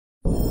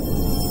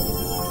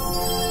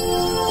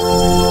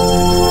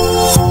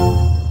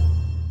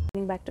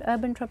back to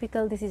Urban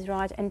Tropical. This is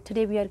Raj, and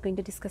today we are going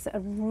to discuss a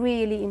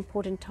really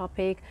important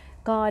topic: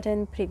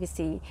 garden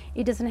privacy.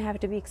 It doesn't have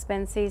to be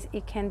expensive,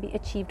 it can be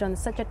achieved on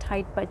such a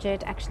tight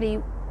budget.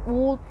 Actually,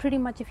 all pretty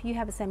much, if you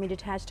have a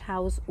semi-detached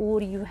house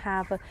or you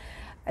have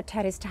a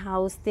terraced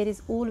house, there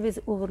is always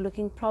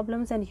overlooking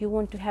problems and you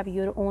want to have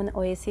your own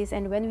oasis.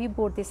 And when we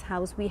bought this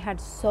house, we had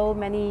so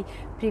many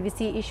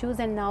privacy issues,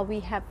 and now we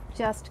have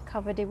just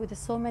covered it with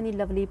so many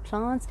lovely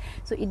plants.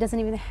 So it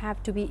doesn't even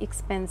have to be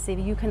expensive,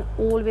 you can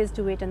always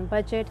do it on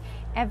budget.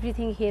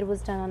 Everything here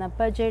was done on a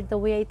budget. The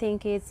way I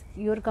think is,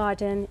 your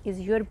garden is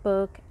your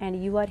book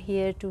and you are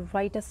here to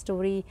write a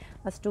story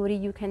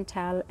you can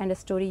tell and a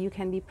story you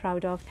can be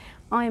proud of.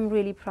 I am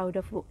really proud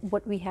of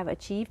what we have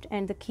achieved,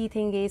 and the key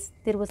thing is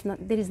there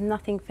is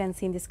nothing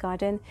fancy in this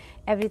garden.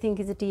 Everything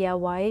is a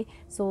DIY.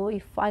 So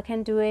if I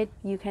can do it,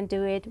 you can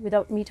do it.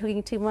 Without me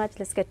talking too much,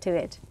 let's get to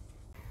it.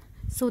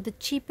 So the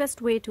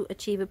cheapest way to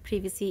achieve a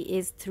privacy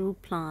is through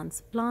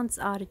plants. Plants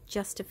are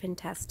just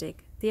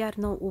fantastic. They are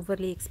not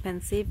overly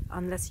expensive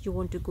unless you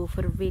want to go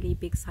for really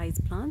big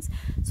size plants.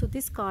 So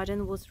this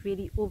garden was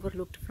really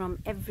overlooked from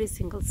every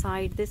single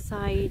side. This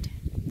side,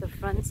 the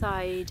front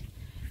side,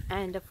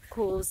 and of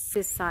course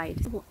this side.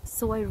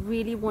 So I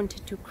really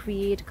wanted to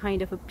create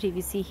kind of a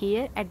privacy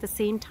here. At the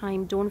same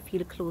time, don't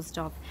feel closed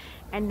off.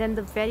 And then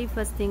the very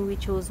first thing we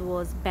chose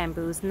was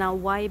bamboos. Now,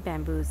 why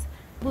bamboos?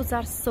 Bamboos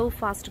are so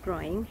fast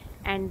growing,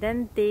 and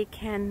then they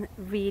can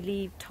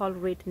really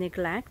tolerate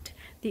neglect.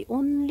 The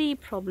only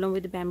problem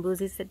with bamboos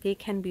is that they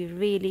can be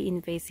really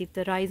invasive.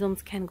 The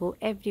rhizomes can go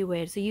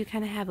everywhere. So you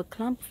can have a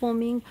clump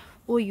forming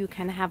or you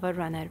can have a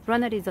runner.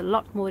 Runner is a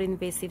lot more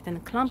invasive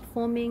than clump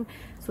forming.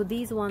 So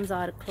these ones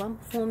are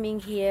clump forming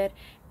here,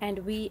 and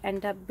we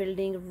end up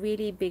building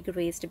really big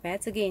raised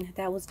beds. Again,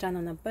 that was done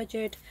on a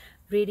budget.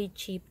 Really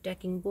cheap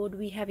decking board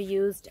we have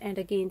used, and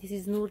again, this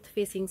is north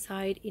facing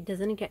side. It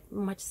doesn't get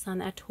much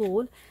sun at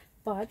all,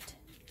 but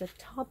the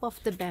top of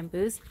the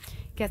bamboos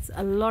gets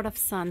a lot of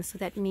sun, so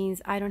that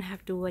means I don't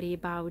have to worry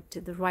about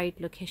the right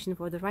location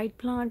for the right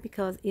plant,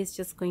 because it's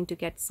just going to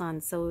get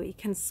sun, so it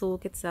can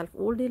soak itself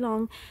all day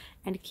long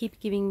and keep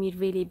giving me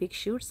really big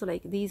shoots. So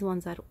like these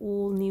ones are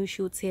all new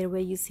shoots here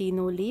where you see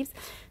no leaves.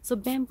 So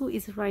bamboo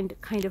is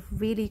kind of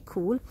really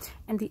cool.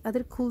 And the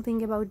other cool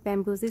thing about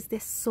bamboos is they're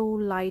so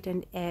light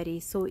and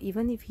airy, so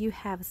even if you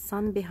have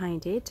sun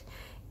behind it,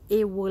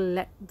 it will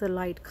let the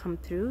light come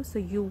through, so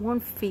you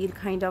won't feel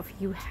kind of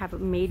you have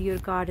made your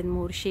garden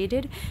more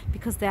shaded,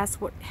 because that's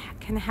what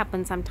can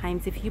happen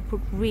sometimes. If you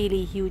put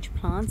really huge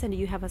plants and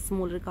you have a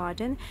smaller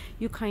garden,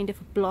 you kind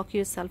of block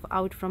yourself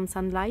out from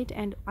sunlight.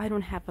 And I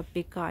don't have a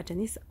big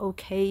garden, it's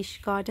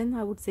okay-ish garden,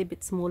 I would say a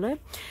bit smaller.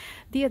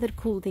 The other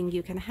cool thing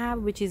you can have,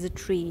 which is a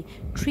tree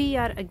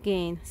are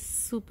again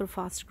super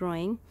fast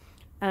growing.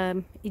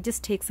 It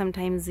just takes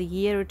sometimes a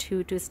year or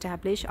two to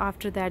establish.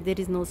 After that, there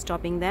is no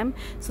stopping them.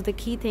 So the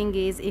key thing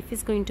is, if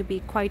it's going to be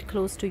quite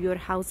close to your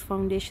house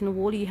foundation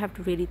wall, you have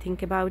to really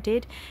think about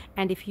it.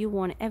 And if you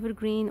want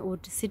evergreen or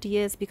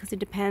deciduous, because it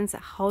depends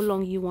how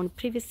long you want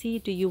privacy.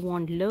 Do you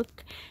want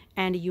look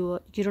and you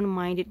don't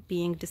mind it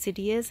being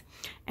deciduous,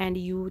 and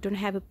you don't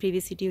have a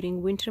privacy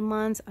during winter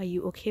months? Are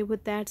you okay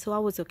with that? So I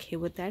was okay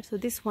with that. So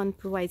this one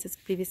provides us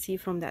privacy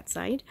from that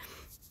side.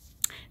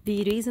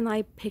 The reason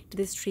I picked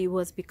this tree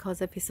was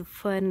because of its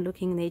fern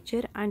looking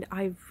nature, and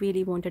I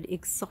really wanted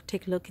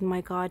exotic look in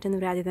my garden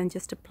rather than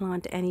just to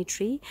plant any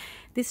tree.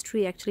 This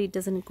tree actually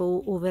doesn't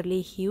go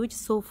overly huge.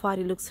 So far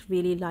it looks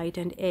really light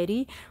and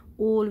airy.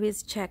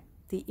 Always check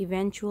the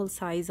eventual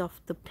size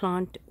of the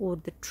plant or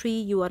the tree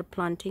you are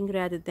planting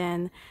rather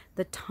than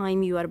the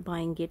time you are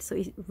buying it. So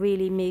it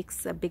really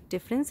makes a big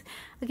difference.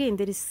 Again,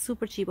 there is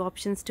super cheap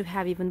options to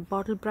have. Even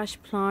bottle brush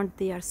plant,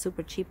 they are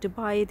super cheap to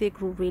buy. They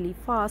grow really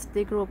fast.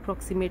 They grow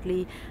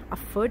approximately a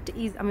foot.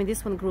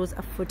 This one grows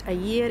a foot a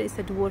year. It's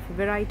a dwarf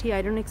variety.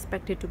 I don't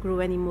expect it to grow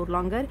any more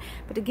longer,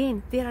 but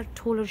again, there are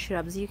taller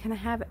shrubs. You can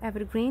have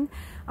evergreen.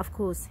 Of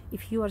course,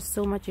 if you are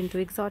so much into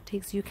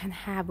exotics, you can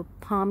have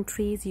palm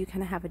trees. You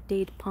can have a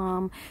date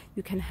palm,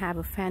 you can have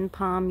a fan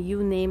palm,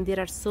 you name. There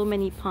are so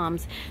many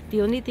palms.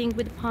 The only thing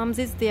with palms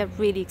is they are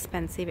really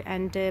expensive,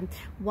 and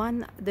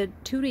the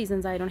two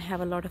reasons I don't have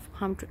a lot of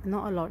palm tree,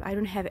 not a lot, I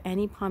don't have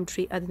any palm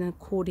tree other than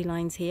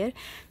cordylines here.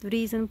 The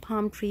reason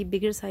palm tree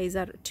bigger size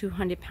are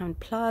 200-pound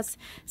plus.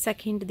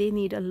 Second, they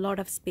need a lot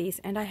of space,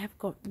 and I have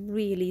got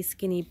really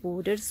skinny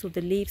borders, so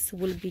the leaves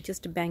will be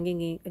just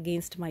banging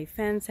against my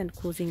fence and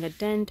causing a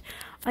dent.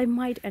 I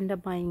might end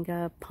up buying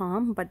a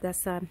palm, but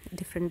that's a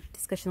different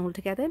discussion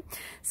altogether.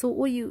 So,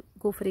 or you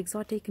go for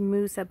exotic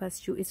Musa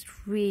Bastu, it's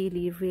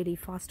really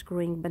fast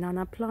growing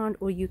banana plant,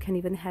 or you can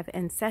even have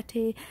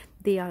Ensete.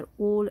 They are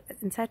all,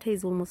 Ensete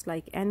is almost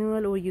like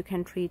annual, or you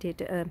can treat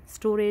it,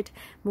 store it.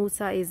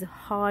 Musa is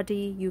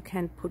hardy, you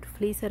can put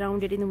fleece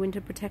around it in the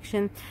winter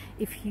protection.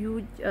 If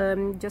you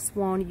just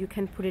want, you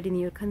can put it in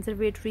your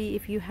conservatory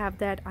if you have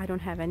that. I don't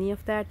have any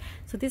of that.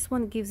 So this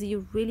one gives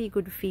you really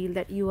good feel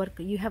that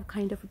you have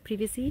kind of a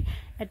privacy.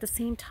 At the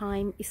same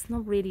time, it's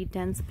not really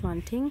dense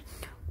planting.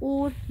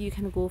 Or you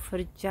can go for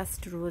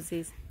just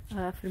roses.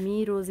 For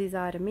me, roses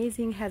are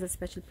amazing, has a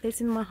special place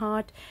in my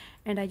heart,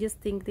 and I just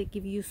think they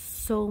give you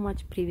so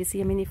much privacy.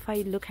 I mean, if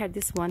I look at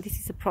this one, this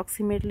is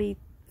approximately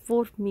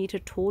 4 meter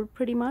tall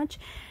pretty much,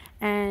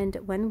 and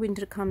when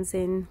winter comes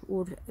in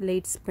or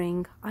late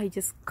spring, I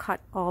just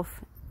cut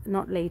off,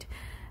 not late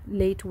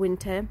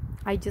winter,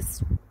 I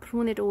just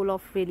prune it all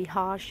off really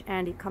harsh,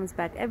 and it comes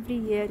back every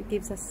year. It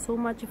gives us so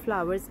much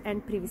flowers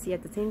and privacy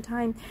at the same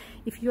time.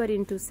 If you are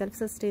into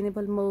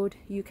self-sustainable mode,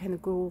 you can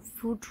grow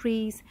fruit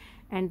trees,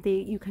 and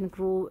you can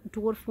grow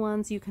dwarf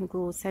ones, you can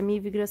grow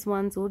semi-vigorous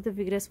ones, or the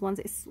vigorous ones.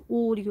 It's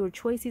all your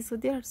choices. So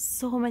there are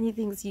so many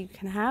things you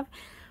can have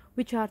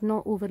which are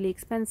not overly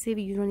expensive.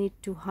 You don't need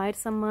to hire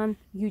someone,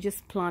 you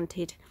just plant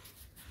it.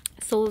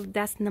 So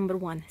that's number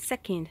one.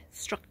 Second,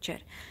 structure.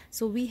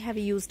 So we have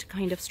used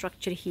kind of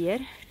structure here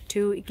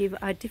to give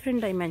a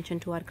different dimension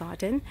to our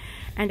garden,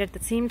 and at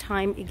the same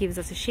time it gives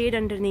us a shade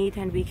underneath,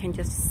 and we can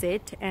just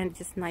sit and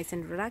just nice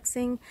and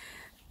relaxing.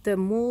 The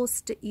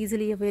most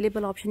easily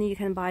available option you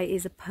can buy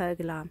is a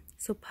pergola.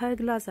 So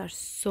pergolas are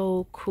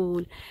so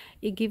cool.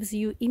 It gives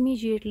you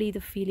immediately the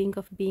feeling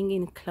of being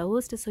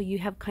enclosed, so you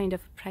have kind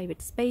of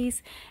private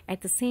space. At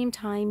the same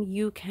time,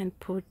 you can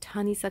put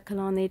honeysuckle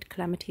on it,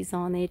 clematis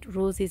on it,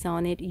 roses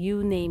on it,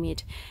 you name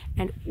it,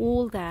 and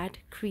all that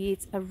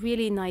creates a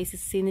really nice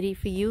scenery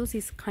for you.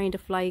 It's kind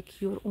of like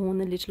your own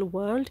little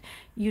world.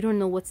 You don't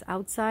know what's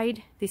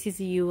outside. This is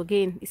you.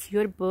 Again, it's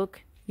your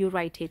book, you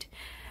write it.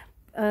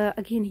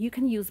 Again, you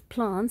can use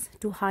plants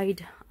to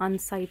hide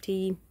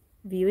unsightly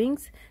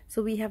viewings.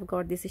 So we have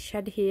got this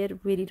shed here,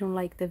 really don't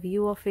like the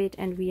view of it,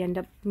 and we end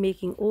up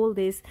making all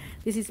this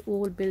is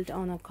all built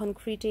on a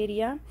concrete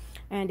area,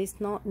 and it's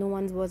not, no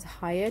one was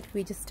hired,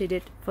 we just did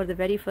it for the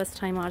very first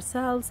time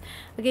ourselves.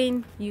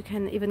 Again, you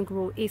can even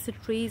grow acer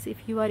trees if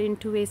you are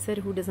into acer.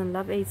 Who doesn't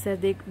love acer?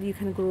 You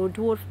can grow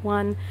dwarf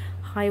one,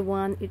 high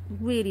one. It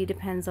really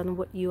depends on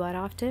what you are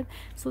after.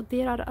 So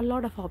there are a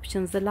lot of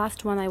options. The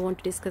last one I want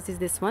to discuss is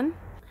this one.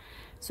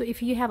 So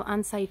if you have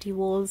unsightly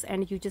walls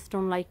and you just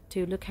don't like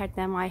to look at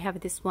them, I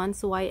have this one.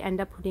 So I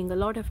end up putting a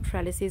lot of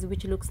trellises,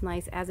 which looks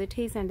nice as it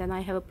is, and then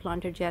I have a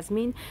planted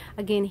jasmine.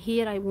 Again,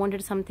 here I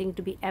wanted something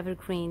to be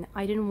evergreen.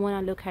 I didn't want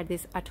to look at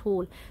this at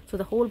all. So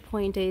the whole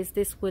point is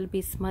this will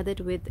be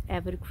smothered with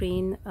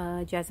evergreen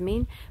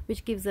jasmine,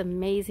 which gives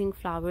amazing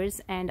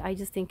flowers, and I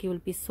just think it will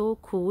be so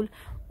cool.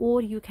 Or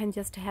you can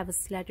just have a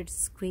slatted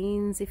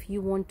screens if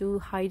you want to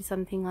hide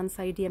something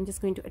unsightly. I'm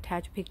just going to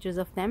attach pictures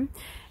of them.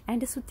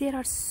 And so there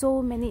are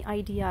so many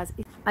ideas.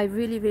 I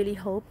really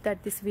hope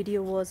that this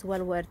video was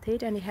well worth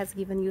it, and it has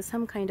given you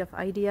some kind of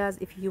ideas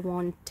if you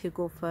want to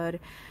go for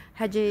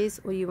hedges,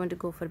 or you want to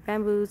go for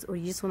bamboos, or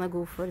you just want to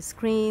go for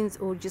screens,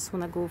 or just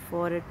want to go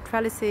for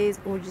trellises,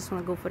 or just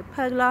want to go for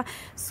pergola.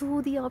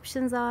 So the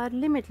options are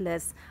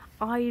limitless.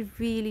 I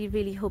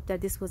really hope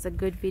that this was a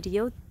good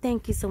video.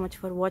 Thank you so much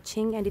for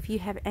watching, and if you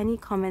have any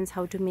comments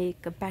how to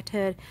make a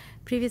better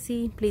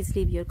privacy, please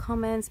leave your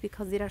comments,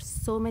 because there are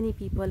so many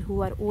people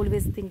who are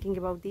always thinking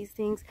about these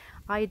things.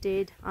 I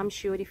did. I'm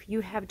sure if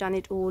you have done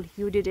it all,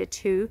 you did it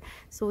too.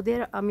 So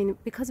there, I mean,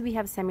 because we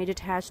have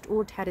semi-detached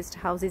or terraced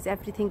houses,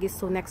 everything is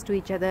so next to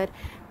each other,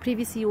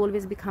 privacy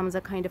always becomes a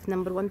kind of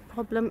 #1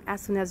 problem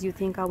as soon as you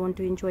think I want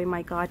to enjoy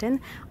my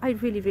garden. I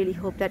really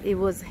hope that it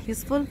was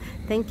useful.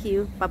 Thank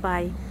you. Bye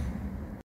bye.